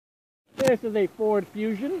This is a Ford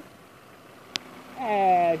Fusion.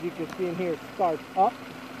 As you can see in here, it starts up.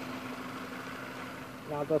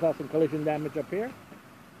 Now it does have some collision damage up here.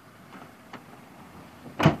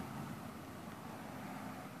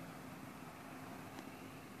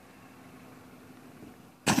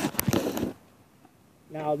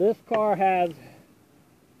 Now this car has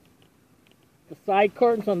the side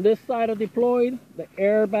curtains on this side are deployed. The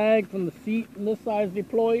airbag from the seat on this side is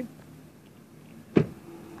deployed.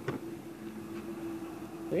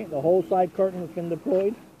 See, the whole side curtain has been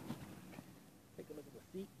deployed. Take a look at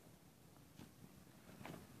the seat.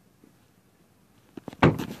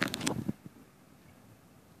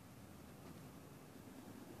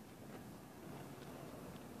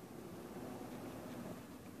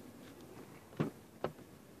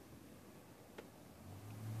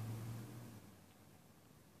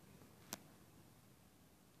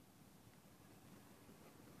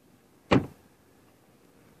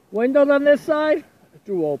 Windows on this side,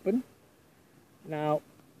 through open. Now,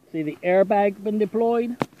 see the airbag's been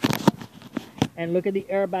deployed? And look at the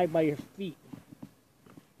airbag by your feet.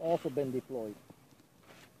 Also been deployed.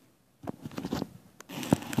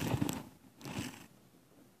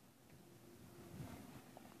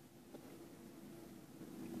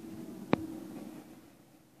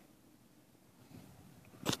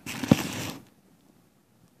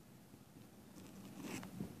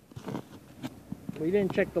 We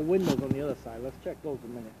didn't check the windows on the other side. Let's check those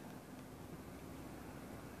in a minute.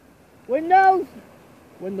 Windows!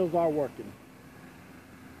 Windows are working.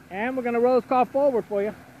 And we're going to roll this car forward for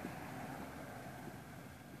you.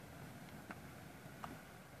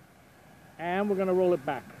 And we're going to roll it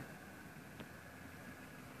back.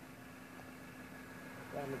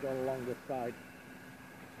 Damage all along this side.